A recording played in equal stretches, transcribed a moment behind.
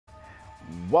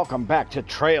Welcome back to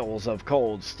Trails of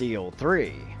Cold Steel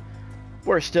 3.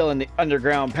 We're still in the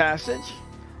underground passage.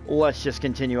 Let's just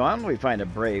continue on. We find a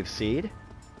brave seed.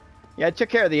 Yeah, I took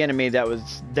care of the enemy that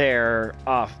was there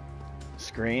off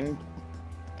screen.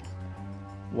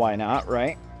 Why not,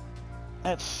 right?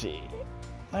 Let's see.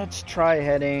 Let's try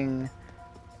heading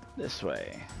this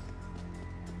way.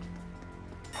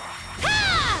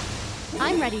 Ha!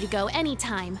 I'm ready to go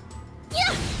anytime.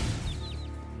 Yeah!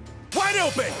 Wide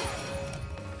open!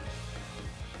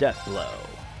 Death blow.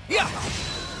 Yeah!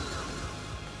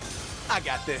 I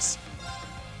got this.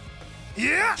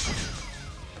 Yeah!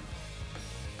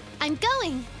 I'm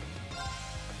going.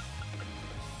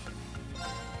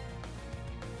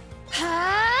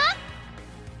 Ha!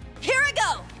 Here I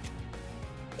go.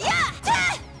 Yeah!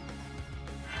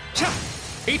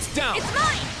 It's down. It's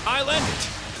mine. I'll end it.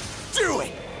 Do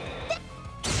it.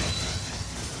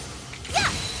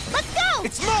 Yeah! Let's go.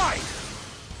 It's mine.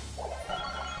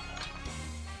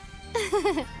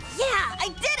 Yeah, I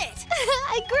did it.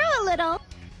 I grew a little.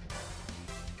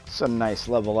 Some nice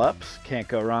level ups. Can't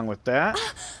go wrong with that.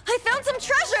 I found some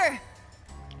treasure.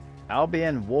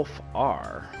 Albion Wolf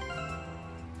R.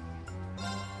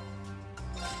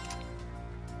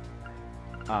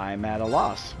 I'm at a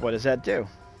loss. What does that do?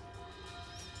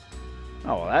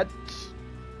 Oh, well, that's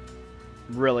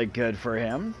really good for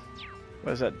him.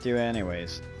 What does that do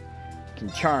anyways? Can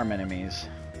charm enemies.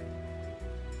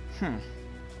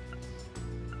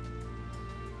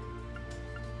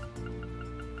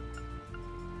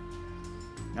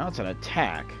 Now it's an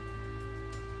attack.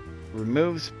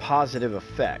 Removes positive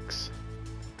effects.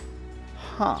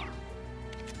 Huh.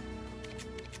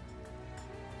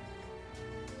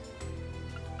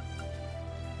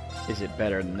 Is it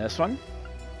better than this one?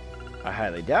 I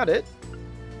highly doubt it.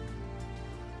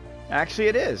 Actually,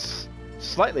 it is.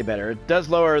 Slightly better. It does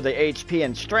lower the HP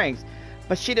and strength,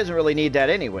 but she doesn't really need that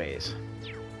anyways.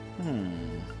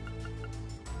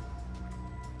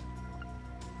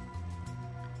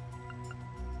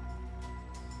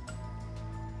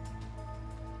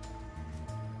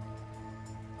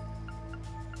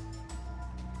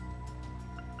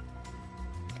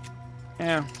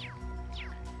 Yeah.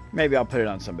 Maybe I'll put it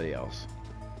on somebody else.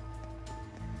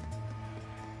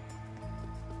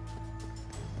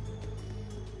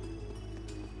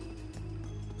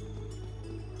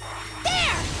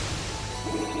 There!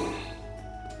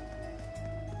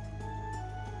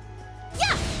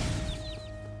 Yeah!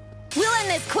 We'll end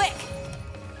this quick.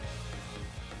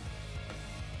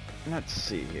 Let's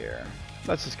see here.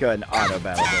 Let's just go ahead and auto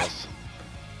battle this.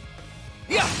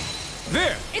 Yeah!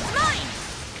 There! It's mine!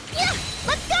 Yeah!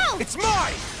 Let's go! It's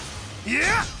mine!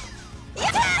 Yeah!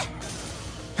 Yeah!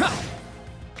 Huh.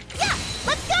 Yeah!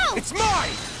 Let's go! It's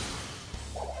mine!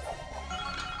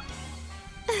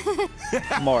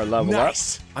 More level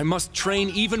Nice! I must train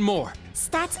even more.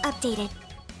 Stats updated. up.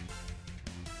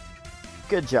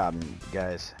 Good job,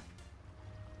 guys.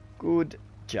 Good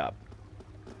job.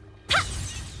 Yeah!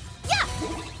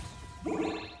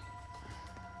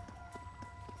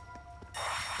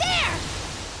 There!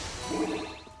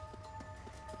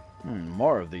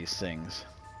 More of these things.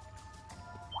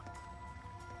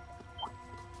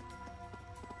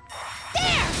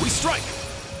 There! We strike!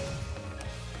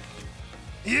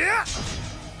 Yeah!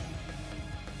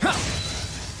 Huh.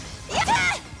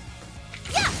 Yeah!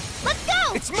 Yeah! Let's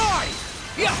go! It's mine!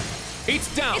 Yeah!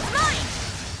 It's down! It's mine!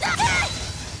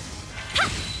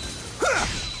 Huh.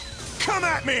 Come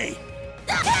at me!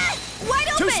 Wide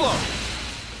open! Too slow!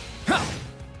 Huh.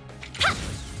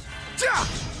 Ja.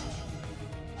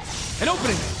 An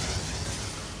opening!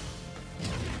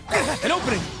 An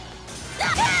opening!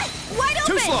 Wide open!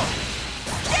 Too slow!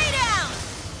 Stay down!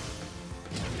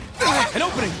 An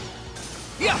opening!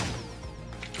 Yeah!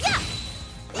 Yeah!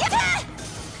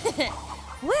 Yeah!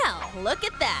 Well, look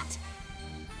at that.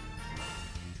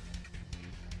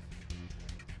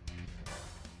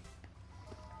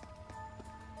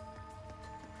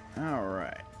 All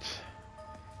right.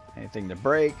 Anything to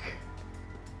break?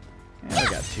 Yeah, I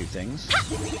got two things.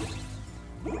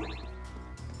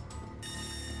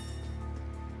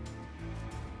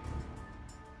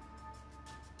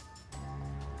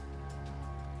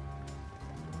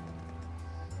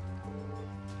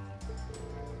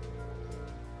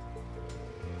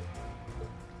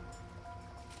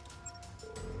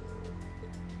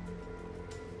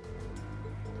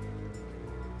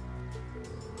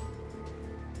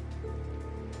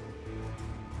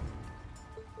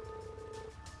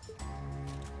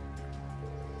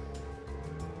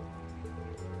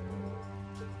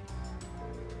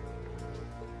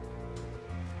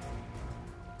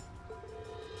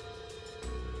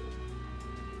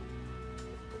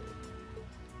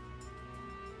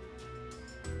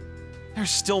 There's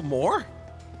still more?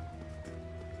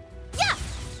 Yeah!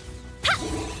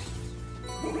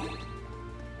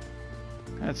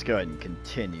 Let's go ahead and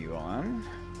continue on.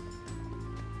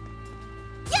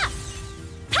 Yeah!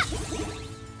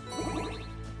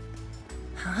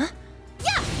 Huh?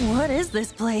 Yeah! What is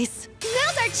this place?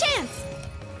 Now's our chance!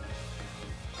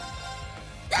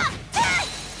 Ah! Ah!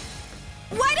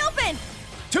 Wide open!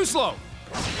 Too slow!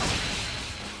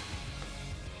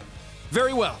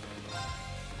 Very well.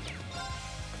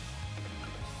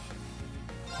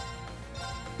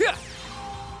 Yeah!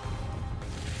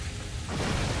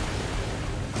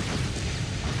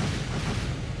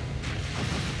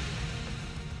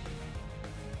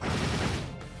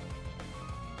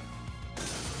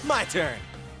 My turn.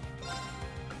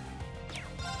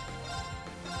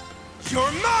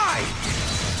 You're mine!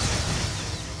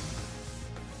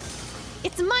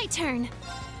 It's my turn.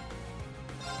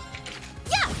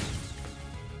 Yeah!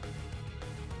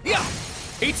 Yeah!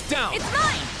 It's down! It's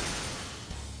mine!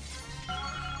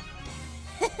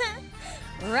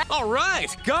 All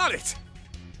right, got it!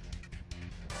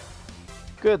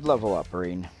 Good level up,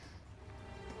 Rean.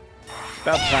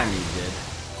 About time you did.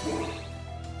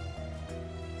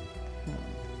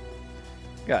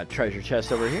 Got a treasure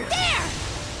chest over here. There!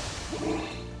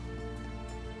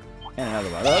 And another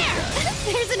one of those guys.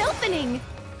 There's an opening!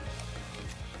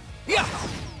 Yeah!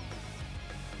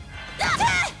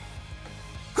 Ah!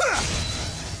 Ha!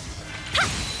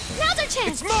 Now's our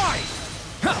chance! It's mine!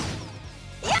 Ha!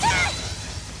 Yeah!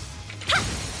 Ha!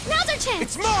 Now's our chance!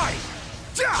 It's mine!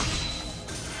 Ja!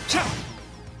 Ja!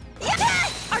 Yeah!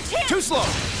 Our chance! Too slow!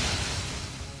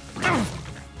 Yeah!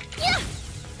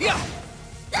 Yeah!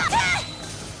 Ah!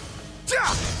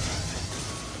 Ja!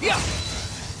 Yeah!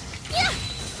 Yeah!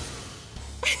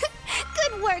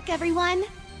 Good work, everyone!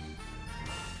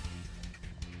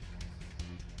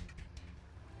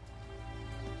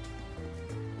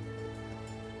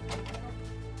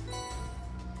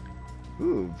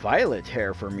 Ooh, violet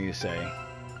hair for Muse.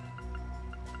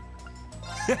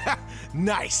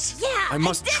 Nice! Yeah, I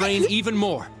must train even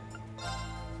more.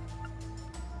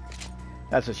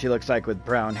 That's what she looks like with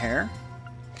brown hair.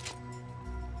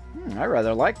 I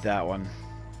rather like that one.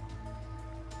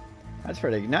 That's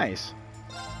pretty nice.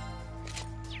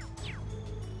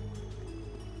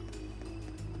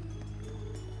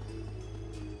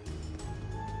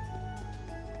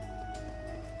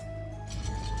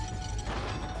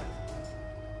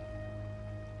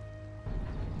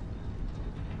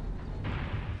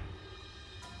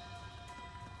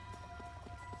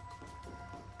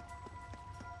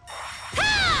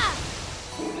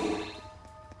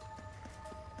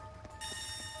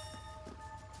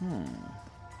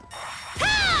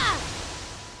 Ha!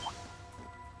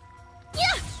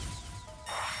 Yeah!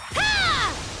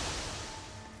 Ha!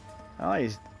 Well, he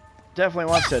definitely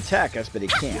wants to attack us, but he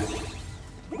can't.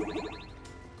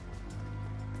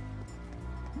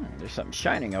 There's something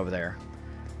shining over there.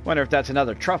 Wonder if that's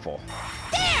another truffle.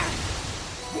 There!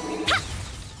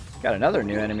 Got another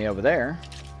new enemy over there.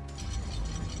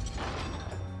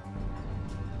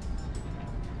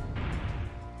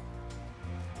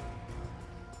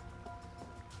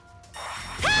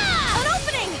 Ha! An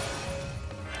opening!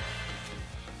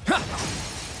 Ha!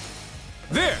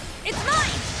 There! It's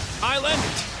mine! I'll end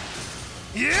it!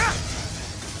 Yeah!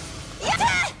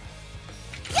 Yeah!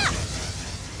 Yeah!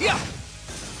 Yeah!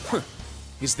 Huh.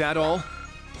 Is that all?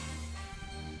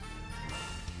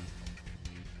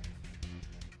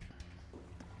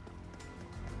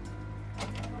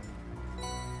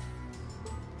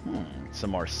 Some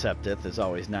more Septith is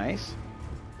always nice.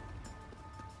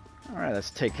 Alright, let's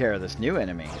take care of this new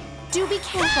enemy. Do be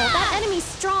careful, that enemy's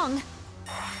strong.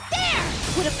 There!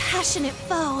 What a passionate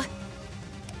foe.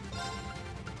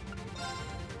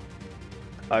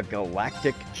 A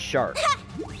galactic shark.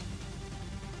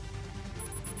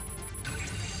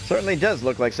 Certainly does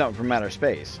look like something from outer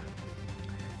space.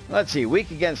 Let's see,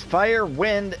 weak against fire,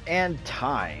 wind, and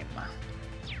time.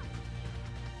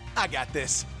 I got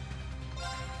this.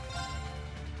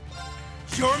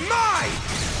 You're mine!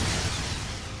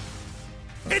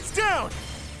 It's down!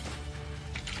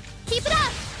 Keep it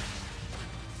up!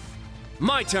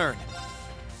 My turn.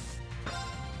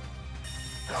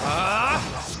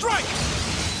 Strike!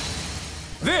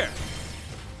 There!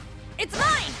 It's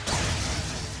mine!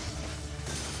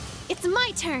 It's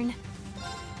my turn.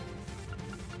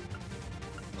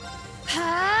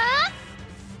 Ha!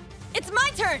 It's my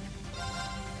turn!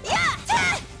 Yeah!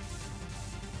 Ah!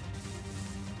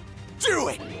 Do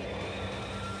it!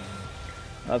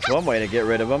 That's one way to get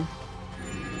rid of them.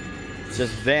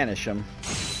 Just vanish them.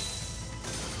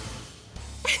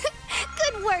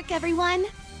 Good work, everyone.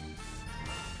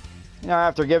 Now,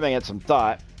 after giving it some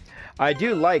thought, I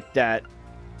do like that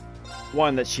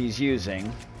one that she's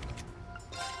using.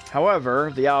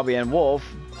 However, the Albion Wolf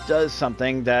does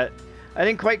something that I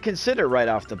didn't quite consider right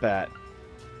off the bat.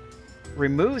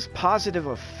 Removes positive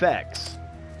effects.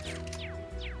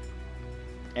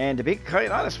 And to be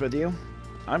quite honest with you,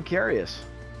 I'm curious.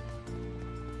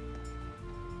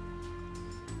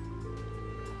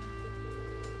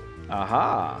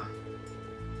 Aha.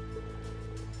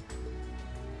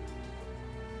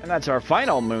 And that's our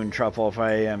final moon truffle, if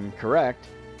I am correct.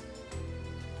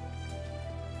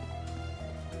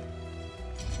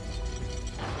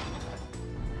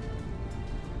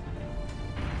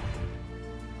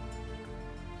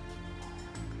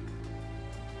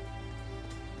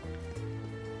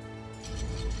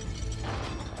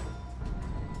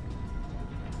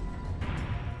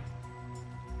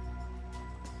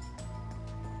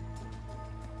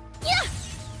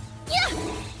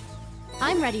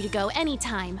 I'm ready to go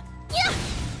anytime. Yeah!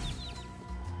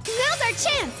 Now's our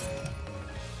chance!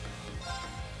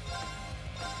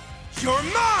 You're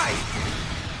mine!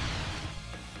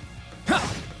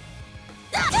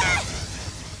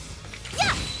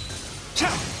 Yeah!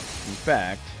 In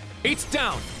fact, It's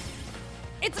down!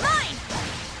 It's mine!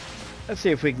 let's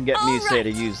see if we can get All Mise right.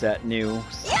 to use that new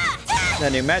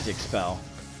magic spell.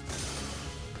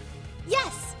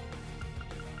 Yes!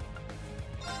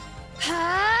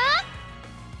 Huh?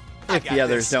 If the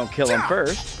others don't kill him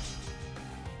first.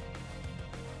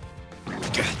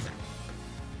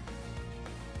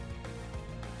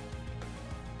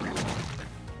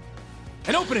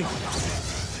 An opening!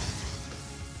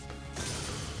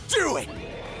 Do it!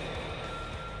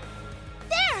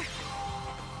 There!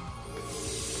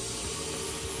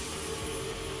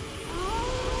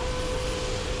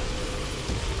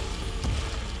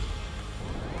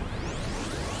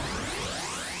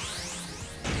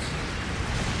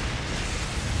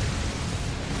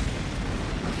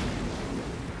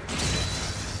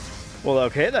 Well,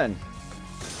 okay then.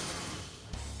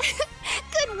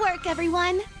 Good work,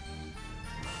 everyone!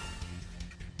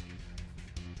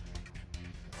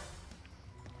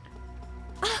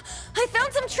 I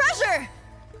found some treasure!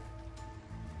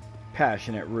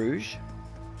 Passionate Rouge.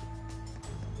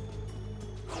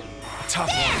 Tough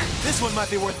one. This one might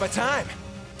be worth my time.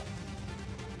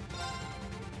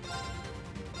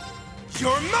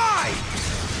 You're mine!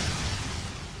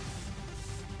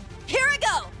 Here I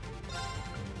go!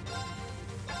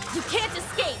 You can't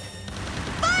escape!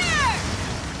 Fire!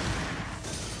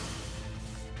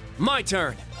 My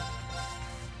turn.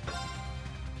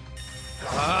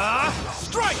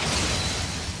 Strike!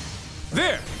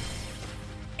 There!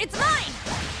 It's mine!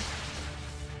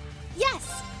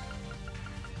 Yes!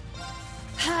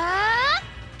 Huh?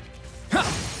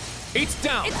 Ha! It's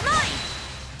down! It's mine!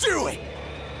 Do it!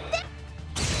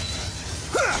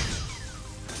 Ha!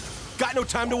 Got no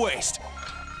time to waste.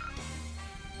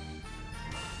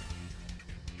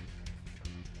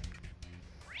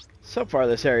 So far,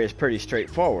 this area is pretty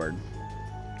straightforward.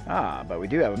 Ah, but we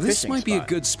do have a This fishing might be a spot.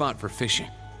 good spot for fishing.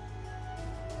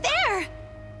 There!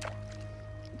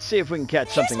 Let's see if we can catch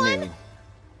something one. new.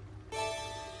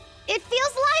 It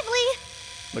feels lively!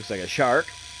 Looks like a shark.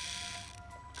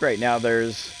 Great, now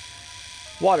there's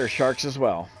water sharks as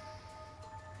well.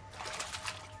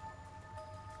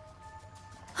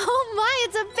 Oh my,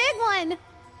 it's a big one!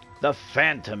 The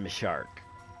Phantom Shark.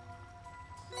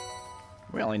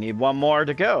 We only need one more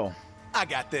to go. I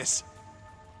got this.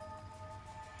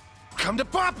 Come to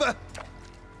Papa!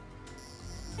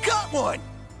 Got one!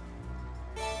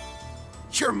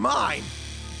 You're mine!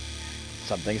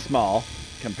 Something small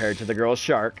compared to the girl's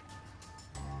shark.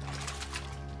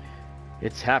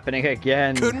 It's happening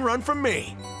again. Couldn't run from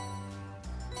me.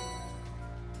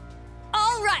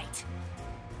 All right!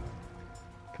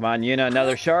 Come on, Yuna,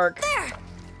 another shark. There!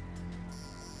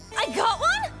 I got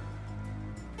one?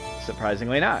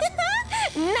 Surprisingly not.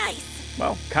 Nice!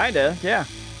 Well, kinda, yeah.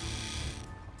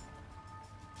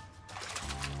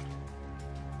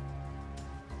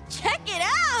 Check it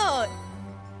out!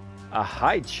 A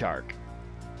hide shark.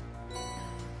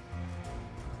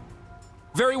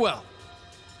 Very well.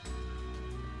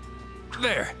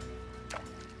 There.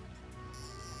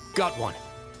 Got one.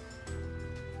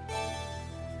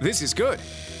 This is good.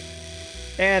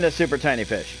 And a super tiny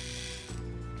fish.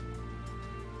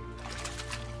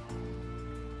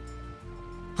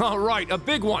 All right, a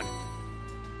big one.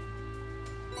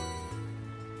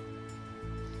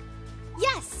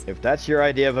 Yes! If that's your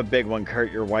idea of a big one,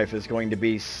 Kurt, your wife is going to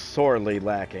be sorely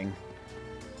lacking.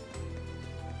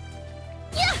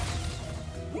 Yeah!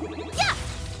 Yeah!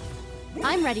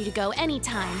 I'm ready to go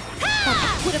anytime. But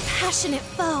what a passionate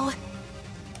foe!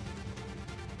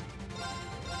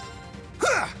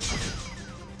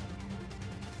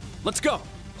 Let's go.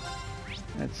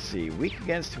 Let's see. Weak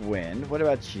against wind. What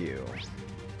about you?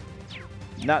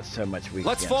 Not so much weak.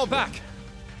 Let's against fall wind.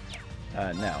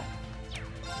 back. No.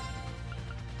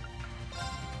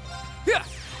 Yeah.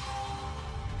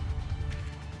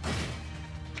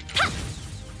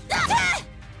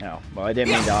 No. Well, I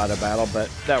didn't mean to auto battle, but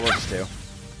that works too.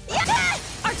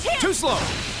 Our chance! Too slow.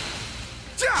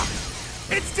 Yeah!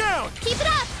 It's down! Keep it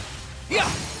up!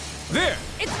 Yeah. There.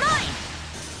 It's mine!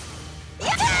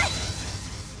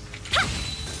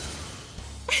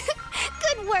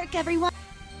 Good work, everyone.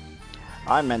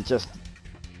 I meant just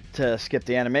to skip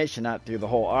the animation, not through the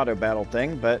whole auto battle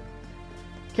thing, but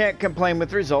can't complain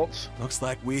with results. Looks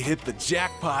like we hit the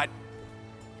jackpot.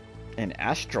 An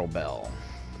Astral Bell.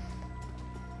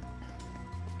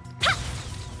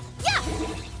 Yeah!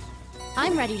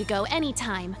 I'm ready to go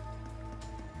anytime.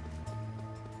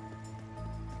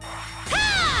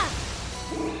 Ha!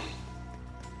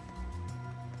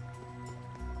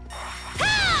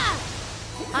 Ha!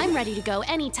 I'm ready to go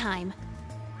anytime.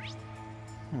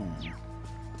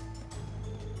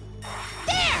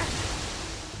 There!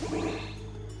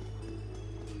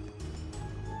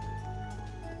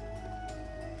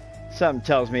 Something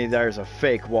tells me there's a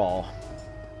fake wall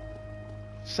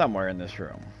somewhere in this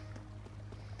room.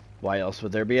 Why else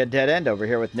would there be a dead end over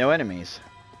here with no enemies?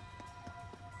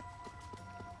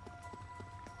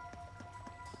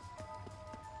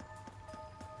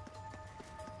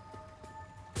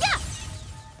 Yeah!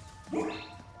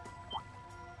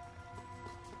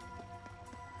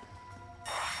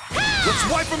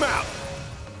 Let's wipe them out!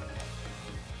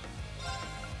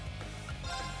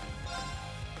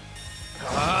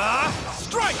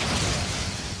 Strike!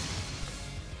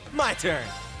 My turn.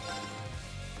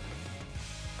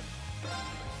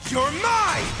 You're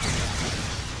mine!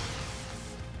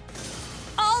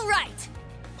 All right!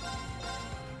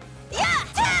 Yeah!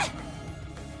 Ha!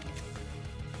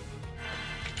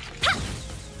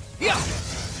 Yeah.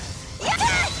 Yeah!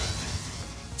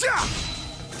 Ja!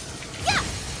 Yeah!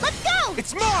 Let's go!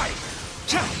 It's mine!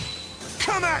 Ja!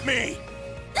 Come at me!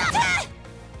 Ha!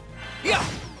 Yeah.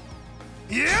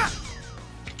 Yeah!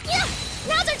 Yeah!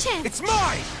 Now's our chance! It's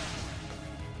mine!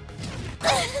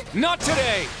 Not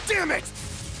today. Damn it!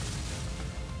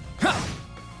 Huh.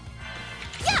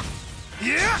 Yeah!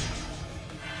 Yeah!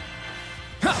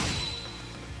 Huh.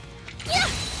 Yeah!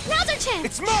 Now's our chance!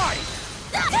 It's mine!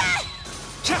 Ha!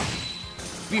 Ja!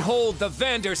 Behold the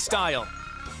Vander style.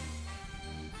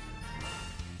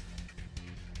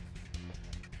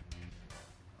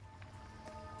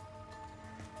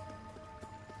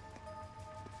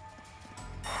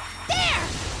 There!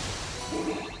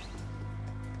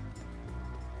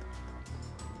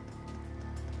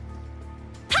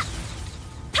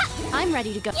 I'm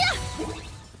ready to go. Yeah!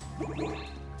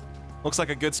 Looks like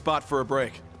a good spot for a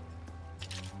break.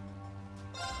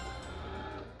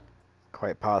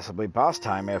 Quite possibly boss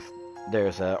time if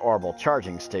there's a orbital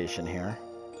charging station here.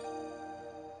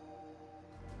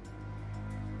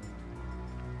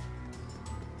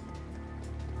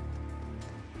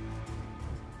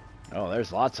 Oh,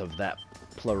 there's lots of that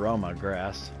Pleroma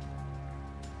grass.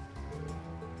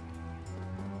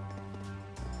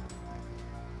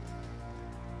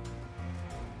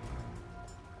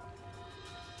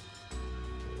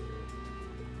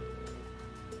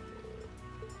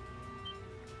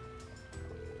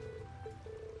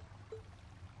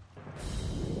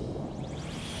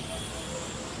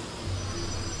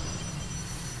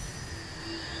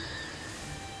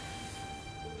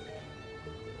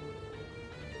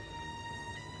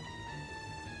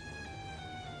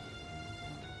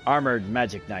 Armored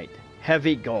Magic Knight,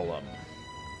 Heavy Golem.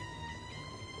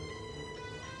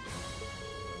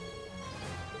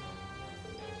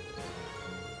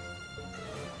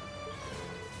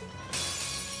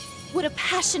 What a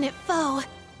passionate foe!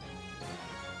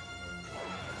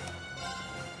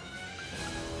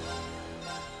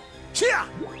 Yeah!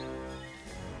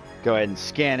 Go ahead and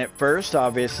scan it first,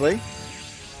 obviously.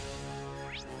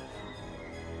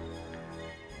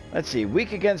 Let's see,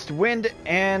 weak against wind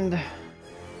and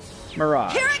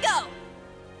mirage. Here I go!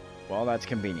 Well, that's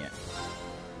convenient.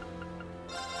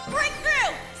 Break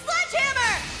through!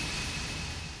 Sledgehammer!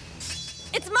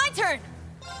 It's my turn!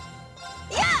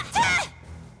 Yeah! Ta!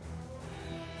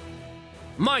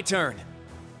 My turn.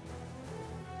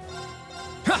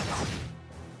 Ha!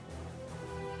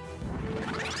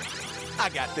 I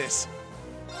got this.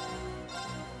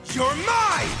 You're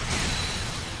mine!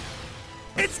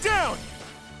 It's down!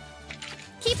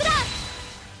 Keep it up!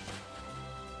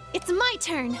 It's my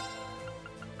turn!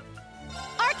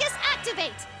 Arcus,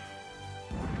 activate!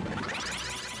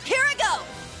 Here I go!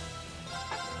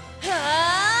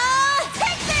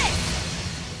 Take this!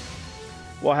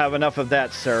 We'll have enough of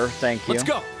that, sir. Thank you. Let's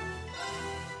go.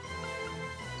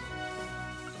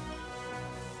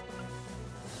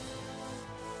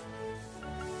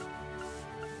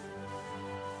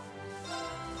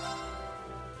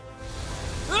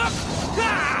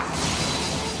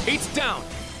 Eight's down.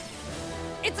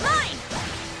 It's mine!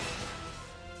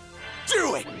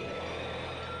 Do it!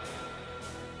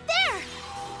 There!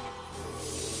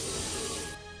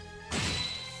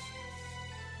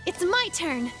 It's my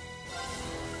turn.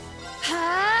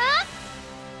 Huh?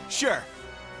 Sure.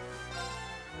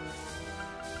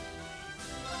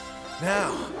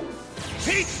 Now,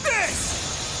 eat this!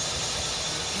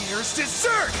 Here's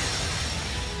dessert!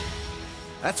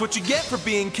 That's what you get for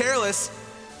being careless.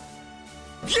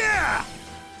 Yeah!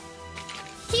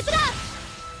 Keep it up!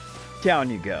 Down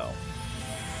you go.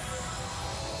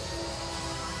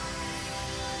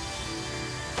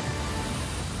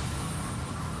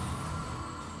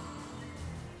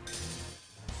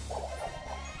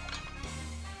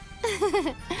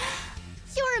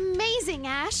 You're amazing,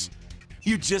 Ash.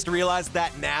 You just realized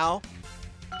that now?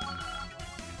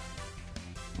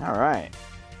 All right.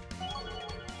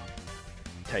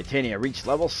 Titania reached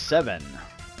level 7.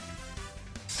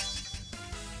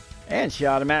 And she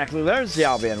automatically learns the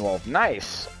Albion Wolf.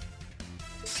 Nice.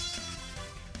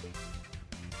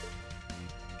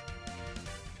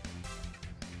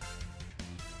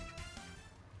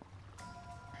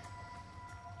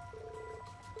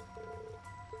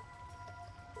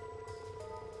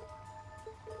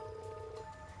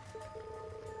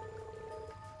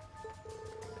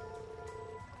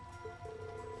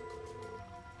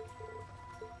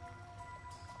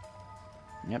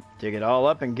 Yep, dig it all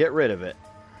up and get rid of it.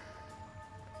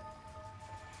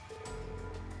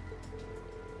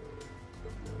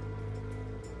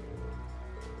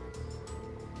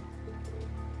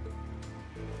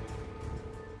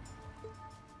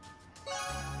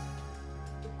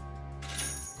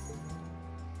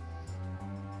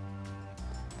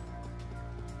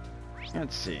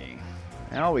 Let's see.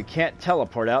 Now we can't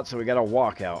teleport out, so we gotta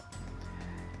walk out.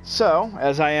 So,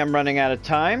 as I am running out of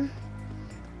time,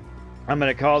 I'm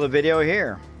gonna call the video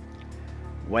here.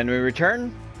 When we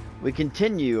return, we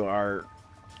continue our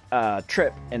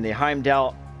trip in the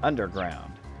Heimdall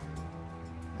Underground.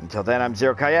 Until then, I'm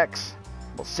Zero Kai X.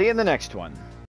 We'll see you in the next one.